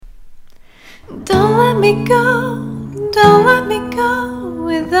Don't let me go, don't let me go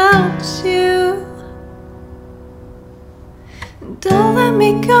without you. Don't let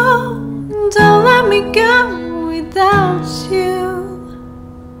me go, don't let me go without you.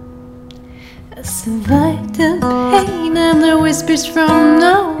 I survived the pain and the whispers from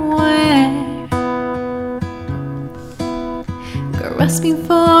nowhere, grasping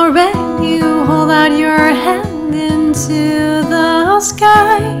for air, you hold out your hand into the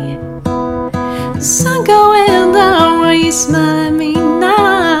sky. The sun going down, will you smile at me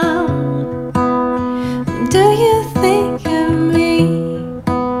now? Do you think of me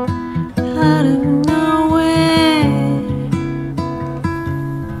out of nowhere?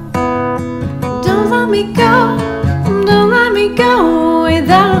 Don't let me go, don't let me go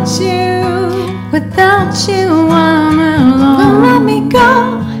without you. Without you I'm alone. Don't let me go,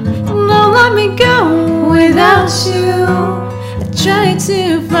 don't let me go without you. I try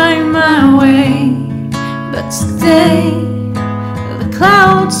to find my way, but today the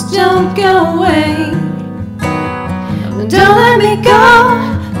clouds don't go away. Don't let me go,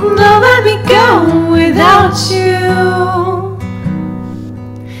 don't let me go without you.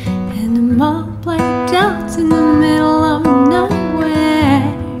 And I'm all blacked out in the middle of nowhere.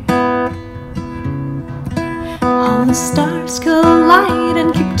 All the stars collide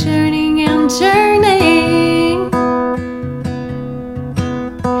and keep turning and turning.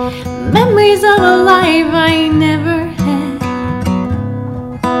 Memories of a life I never had.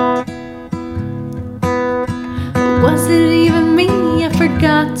 Was it even me? I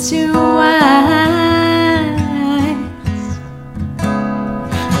forgot to ask.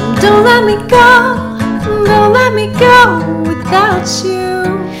 Don't let me go, don't let me go without you.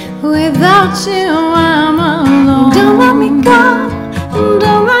 Without you I'm alone. Don't let me go,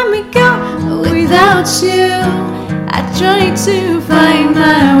 don't let me go without you. I try to find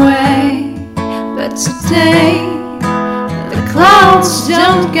my way, but today the clouds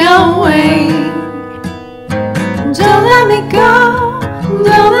don't go away. Don't let me go,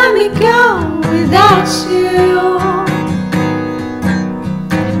 don't let me go without you.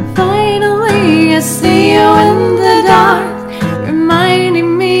 Finally I see you in the dark,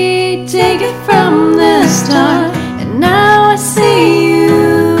 reminding me, take it from the start. And now I see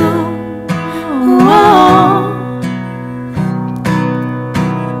you. Whoa.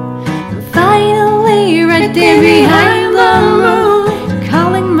 Finally right there behind the moon,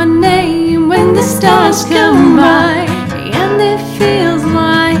 calling my name when the stars come by. And it feels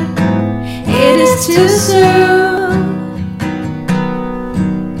like it is too soon.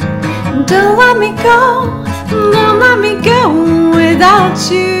 Don't let me go, don't let me go without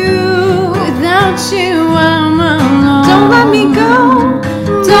you. Without you I'm alone. Don't let me go,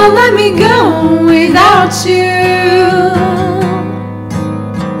 don't let me go without you.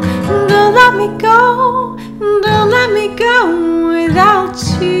 Don't let me go, don't let me go without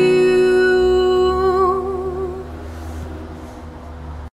you.